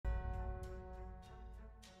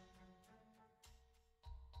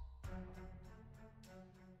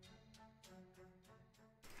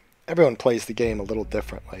everyone plays the game a little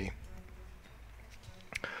differently.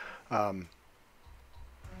 Um,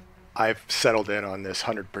 I've settled in on this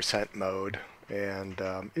 100% mode, and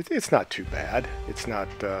it's not too bad. It's not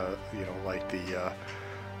like the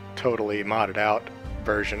totally modded out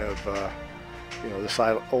version of the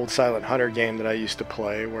old Silent Hunter game that I used to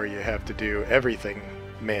play, where you have to do everything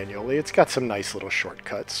manually. It's got some nice little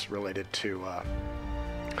shortcuts related to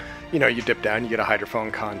you dip down, you get a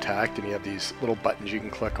hydrophone contact, and you have these little buttons you can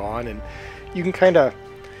click on, and you can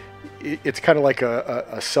it's kind of like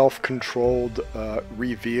a self-controlled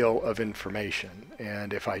reveal of information.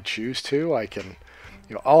 And if I choose to, I can,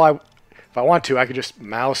 if I want to, I could just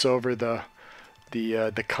mouse over the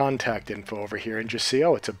contact info over here and just see,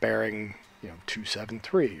 oh, it's a bearing,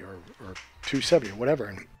 273 or 270 or whatever.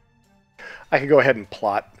 And I could go ahead and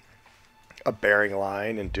plot a bearing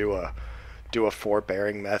line and do a four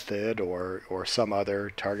bearing method or some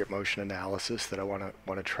other target motion analysis that I want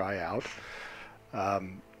to try out.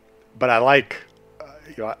 But I like,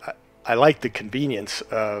 I like the convenience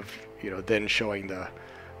of, then showing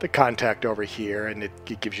the contact over here, and it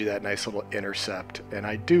gives you that nice little intercept. And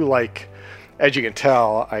I do like, as you can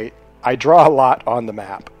tell, I draw a lot on the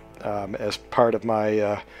map as part of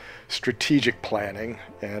my strategic planning.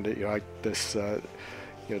 And I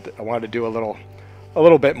wanted to do a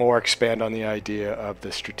little bit more, expand on the idea of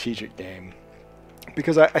the strategic game,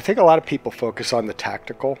 because I think a lot of people focus on the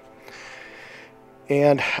tactical.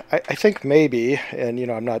 And I think maybe, and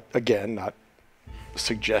I'm not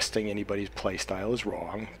suggesting anybody's play style is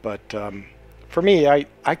wrong, but for me,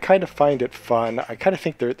 I kind of find it fun. I kind of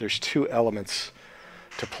think there's two elements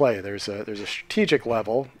to play. There's a strategic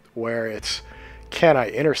level where it's, can I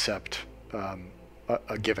intercept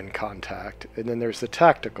a given contact, and then there's the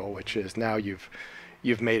tactical, which is now you've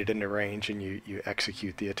made it into range and you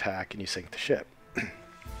execute the attack and you sink the ship.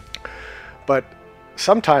 But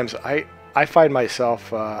sometimes I find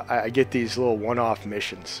myself, I get these little one-off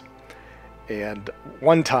missions. And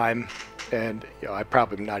one time, and I'm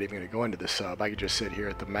probably not even going to go into the sub, I could just sit here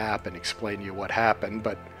at the map and explain to you what happened,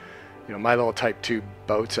 but my little Type 2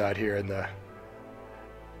 boat's out here in the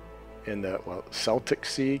Celtic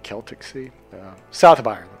Sea, south of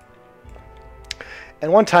Ireland.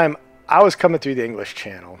 And one time I was coming through the English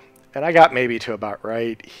Channel, and I got maybe to about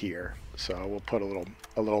right here. So we'll put a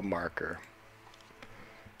little marker.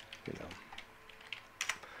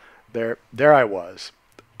 There I was,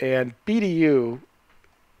 and BDU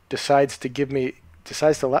decides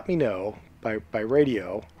to let me know by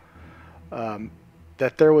radio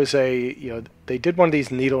that there was they did one of these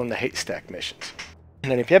needle in the haystack missions.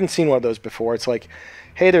 And if you haven't seen one of those before, it's like,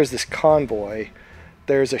 hey, there's this convoy,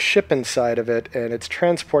 there's a ship inside of it, and it's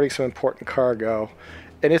transporting some important cargo,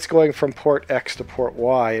 and it's going from port X to port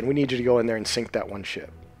Y, and we need you to go in there and sink that one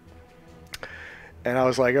ship. And I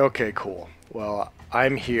was like, okay, cool. Well,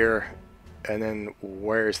 I'm here, and then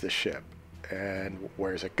where's the ship? And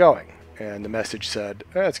where's it going? And the message said,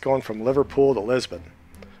 it's going from Liverpool to Lisbon.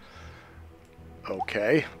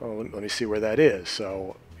 Okay, well, let me see where that is.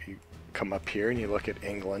 So you come up here and you look at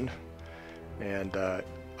England, and I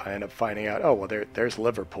end up finding out, oh, well, there's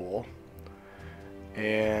Liverpool.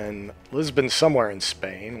 And Lisbon's somewhere in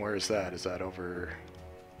Spain. Where is that? Is that over?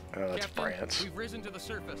 Oh, that's Captain, France. we've risen to the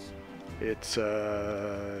surface. It's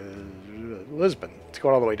Lisbon. It's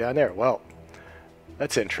going all the way down there. Well,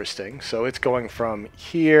 that's interesting. So it's going from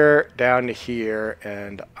here down to here,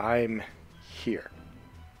 and I'm here.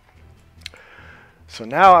 So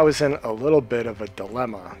now I was in a little bit of a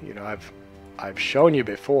dilemma. I've shown you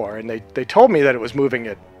before, and they told me that it was moving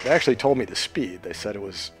at, they actually told me the speed. They said it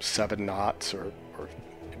was 7 knots, or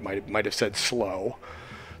it might have said slow.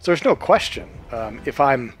 So there's no question. If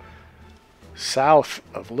I'm south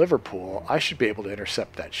of Liverpool, I should be able to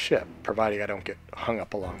intercept that ship, providing I don't get hung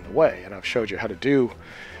up along the way. And I've showed you how to do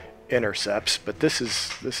intercepts, but this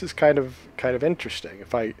is kind of interesting.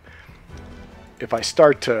 If I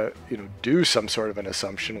start to do some sort of an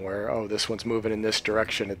assumption where, oh, this one's moving in this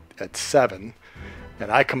direction at 7,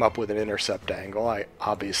 and I come up with an intercept angle, I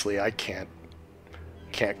can't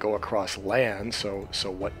go across land. So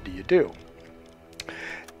what do you do?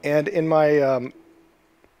 And in my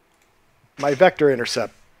my vector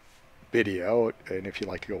intercept video, and if you'd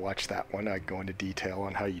like to go watch that one, I go into detail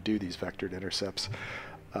on how you do these vectored intercepts.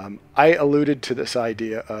 I alluded to this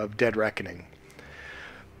idea of dead reckoning,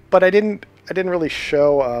 but I didn't really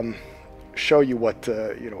show you what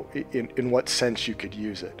in what sense you could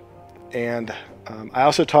use it. And I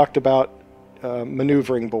also talked about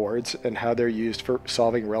maneuvering boards and how they're used for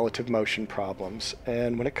solving relative motion problems.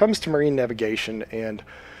 And when it comes to marine navigation and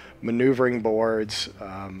maneuvering boards,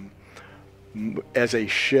 as a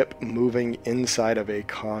ship moving inside of a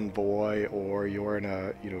convoy, or you're in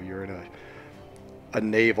a a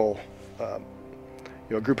naval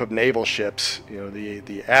a group of naval ships,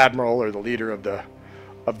 the admiral or the leader of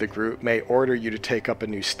the group may order you to take up a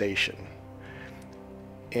new station,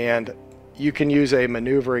 and you can use a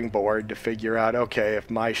maneuvering board to figure out, okay, if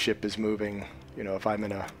my ship is moving, if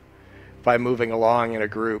I'm moving along in a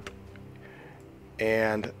group,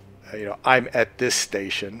 and I'm at this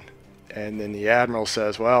station, and then the admiral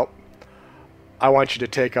says, well, I want you to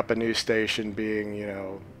take up a new station being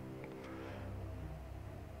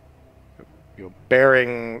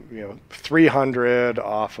bearing 300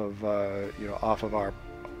 off of off of our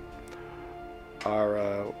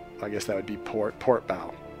I guess that would be port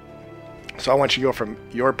bow. So I want you to go from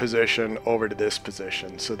your position over to this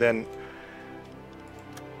position. So then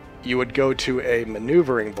you would go to a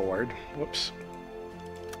maneuvering board, whoops,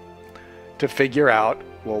 to figure out,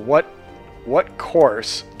 well, what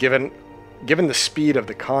course, given the speed of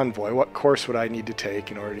the convoy, what course would I need to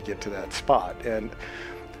take in order to get to that spot? And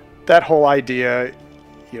that whole idea,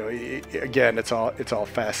 again, it's all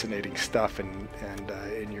fascinating stuff, and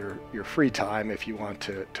in your free time, if you want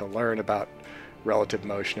to learn about relative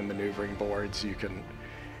motion and maneuvering boards, you can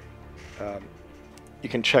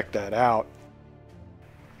check that out.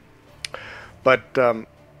 But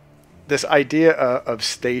this idea of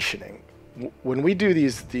stationing, when we do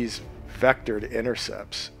these vectored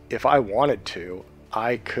intercepts, if I wanted to,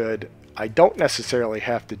 I could. I don't necessarily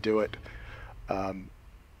have to do it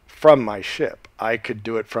from my ship. I could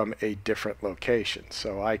do it from a different location.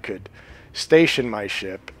 So I could station my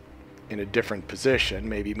ship in a different position,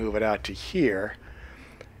 maybe move it out to here,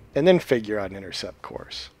 and then figure out an intercept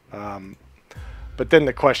course. But then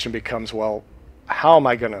the question becomes, well, how am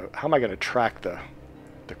I gonna track the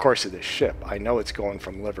course of this ship? I know it's going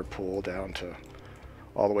from Liverpool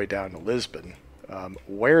all the way down to Lisbon.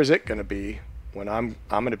 Where is it going to be when I'm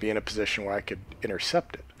going to be in a position where I could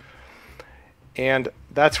intercept it? And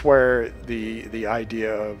that's where the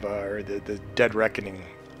idea of or the dead reckoning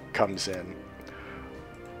comes in.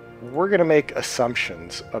 We're going to make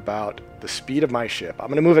assumptions about the speed of my ship. I'm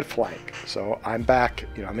going to move it flank. So I'm back,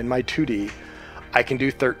 I'm in my 2D. I can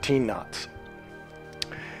do 13 knots.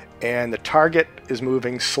 And the target is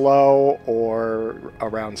moving slow or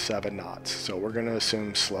around 7 knots. So we're going to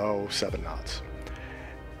assume slow 7 knots.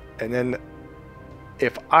 And then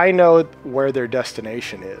if I know where their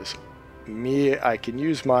destination is, I can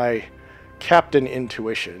use my captain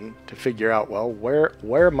intuition to figure out, well,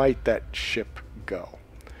 where might that ship go?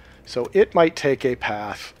 So it might take a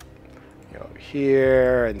path,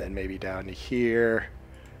 here, and then maybe down to here,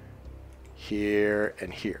 here,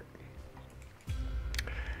 and here.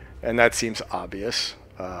 And that seems obvious,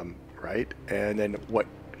 right? And then what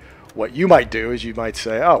you might do is you might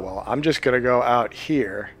say, oh, well, I'm just going to go out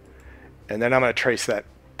here, and then I'm going to trace that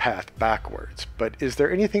path backwards. But is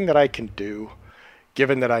there anything that I can do,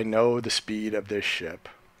 given that I know the speed of this ship,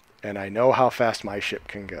 and I know how fast my ship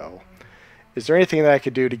can go? Is there anything that I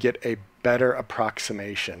could do to get a better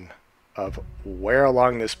approximation of where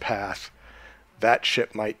along this path that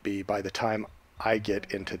ship might be by the time I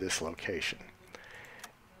get into this location?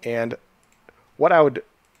 And the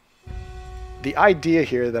idea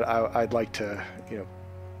here that I'd like to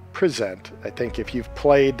present, I think if you've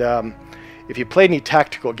played any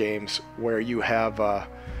tactical games where you have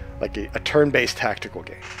like a turn-based tactical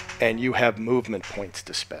game and you have movement points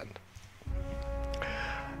to spend,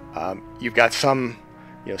 you've got some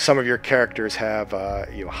of your characters have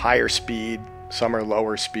higher speed, some are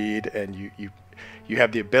lower speed, and you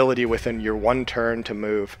have the ability within your one turn to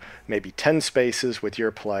move maybe 10 spaces with your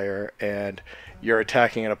player, and you're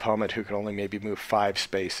attacking an opponent who can only maybe move 5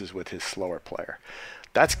 spaces with his slower player.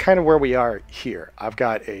 That's kind of where we are here. I've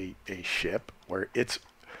got a ship where its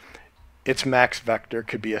max vector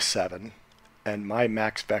could be a 7, and my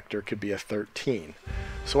max vector could be a 13.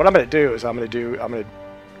 So what I'm going to do is I'm going to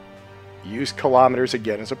use kilometers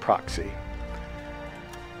again as a proxy.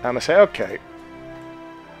 I'm going to say, okay,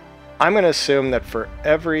 I'm going to assume that for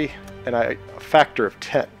every, and a factor of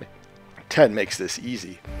 10 makes this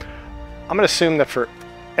easy. I'm going to assume that for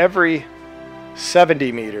every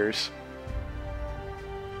 70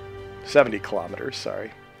 kilometers,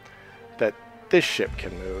 sorry, that this ship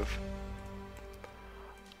can move,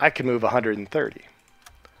 I can move 130.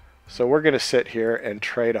 So we're going to sit here and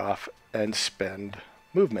trade off and spend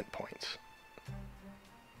movement points.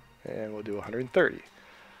 And we'll do 130.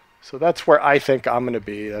 So that's where I think I'm going to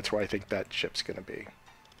be. That's where I think that ship's going to be.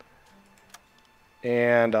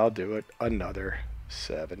 And I'll do it another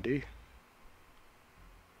 70.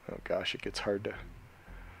 Oh gosh, it gets hard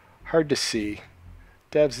to see.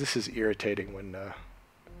 devs, this is irritating when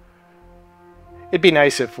it'd be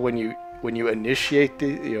nice if when you initiate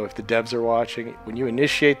the, if the devs are watching, when you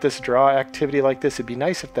initiate this draw activity like this, it'd be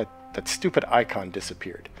nice if that stupid icon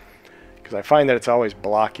disappeared, because I find that it's always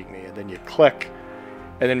blocking me, and then you click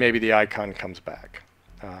and then maybe the icon comes back.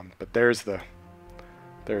 But there's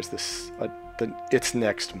its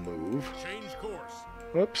next move. Change course.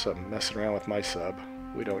 Whoops, I'm messing around with my sub.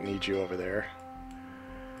 We don't need you over there.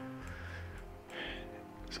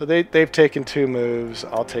 So they've taken 2 moves.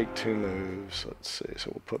 I'll take 2 moves. Let's see.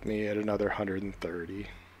 So we'll put me at another 130.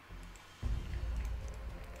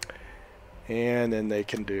 And then they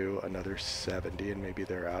can do another 70, and maybe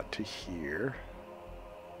they're out to here.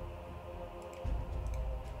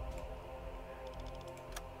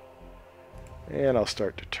 And I'll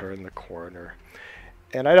start to turn the corner.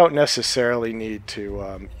 And I don't necessarily need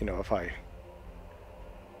to,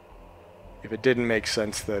 if it didn't make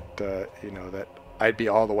sense that, that I'd be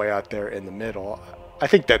all the way out there in the middle, I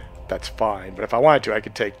think that's fine. But if I wanted to, I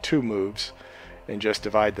could take 2 moves and just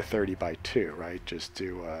divide the 30 by 2, right? Just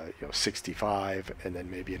do, 65 and then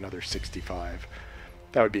maybe another 65.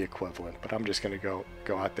 That would be equivalent. But I'm just going to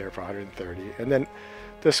go out there for 130. And then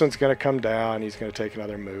this one's going to come down. He's going to take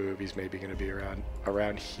another move. He's maybe going to be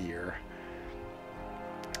around here.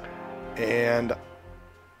 And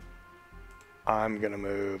I'm going to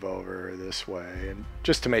move over this way. And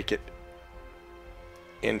just to make it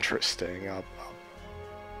interesting, I'll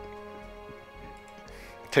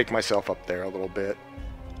take myself up there a little bit.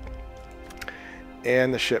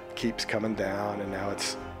 And the ship keeps coming down, and now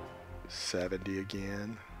it's 70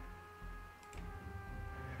 again.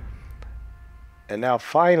 And now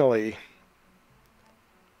finally,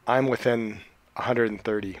 I'm within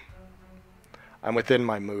 130. I'm within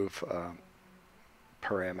my move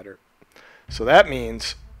parameter. So that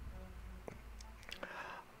means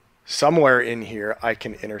somewhere in here I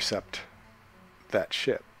can intercept that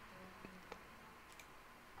ship.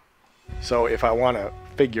 So if I want to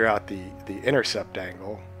figure out the intercept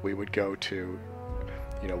angle, we would go to,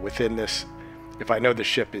 within this, if I know the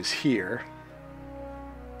ship is here.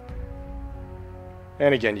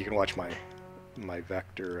 And again, you can watch my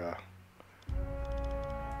vector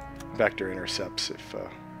intercepts if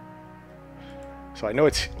so I know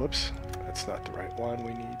it's, whoops, that's not the right one.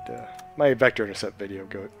 We need my vector intercept video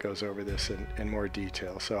goes over this in more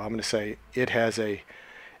detail. So I'm going to say it has a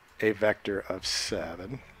vector of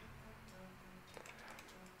 7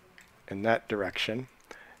 in that direction,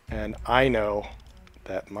 and I know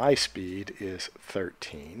that my speed is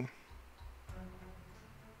 13.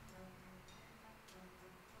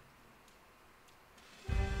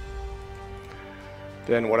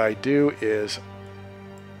 Then what I do is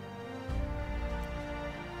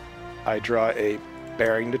I draw a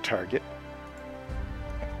bearing to target,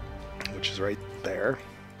 which is right there.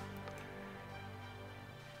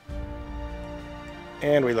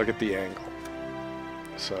 And we look at the angle.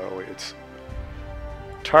 So it's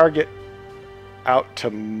target out to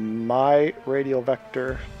my radial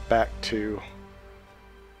vector, back to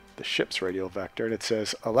the ship's radial vector, and it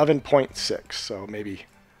says 11.6, so maybe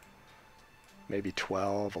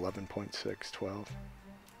 12, 11.6, 12.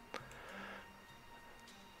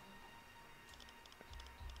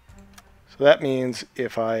 So that means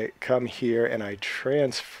if I come here and I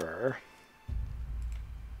transfer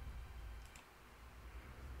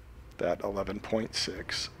that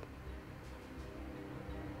 11.6,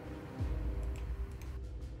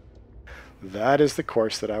 that is the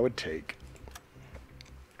course that I would take.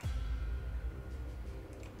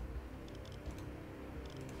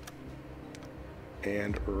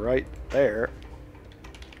 And right there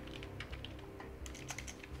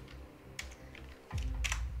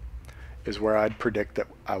is where I'd predict that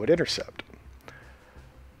I would intercept.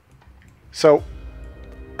 So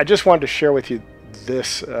I just wanted to share with you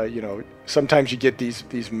this, sometimes you get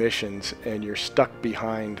these missions and you're stuck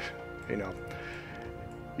behind,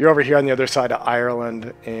 you're over here on the other side of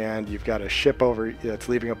Ireland and you've got a ship that's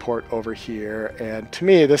leaving a port over here. And to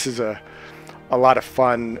me, this is a lot of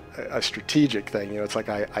fun, a strategic thing. It's like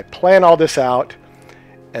I plan all this out,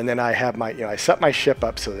 and then I have I set my ship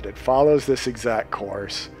up so that it follows this exact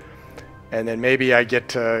course, and then maybe I get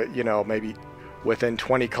to, maybe within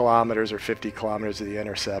 20 kilometers or 50 kilometers of the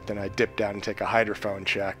intercept, and I dip down and take a hydrophone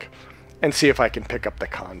check and see if I can pick up the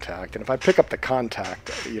contact. And if I pick up the contact,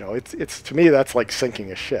 it's to me, that's like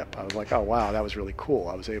sinking a ship. I was like, oh wow, that was really cool.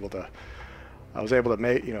 I was able to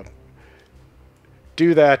make,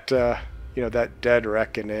 do that, that dead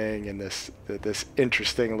reckoning and this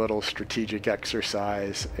interesting little strategic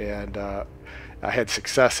exercise, and I had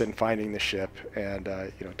success in finding the ship, and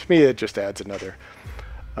to me it just adds another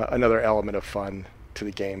element of fun to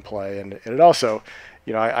the gameplay, and it also,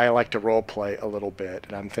 I like to role play a little bit,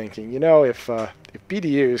 and I'm thinking, if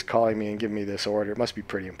BDU is calling me and giving me this order, it must be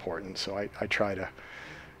pretty important. So I try to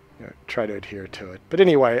try to adhere to it. But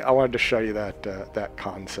anyway, I wanted to show you that that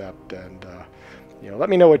concept, and let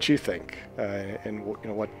me know what you think, and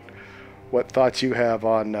what thoughts you have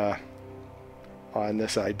on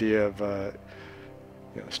this idea of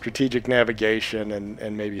strategic navigation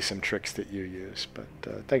and maybe some tricks that you use. But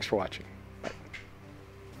thanks for watching.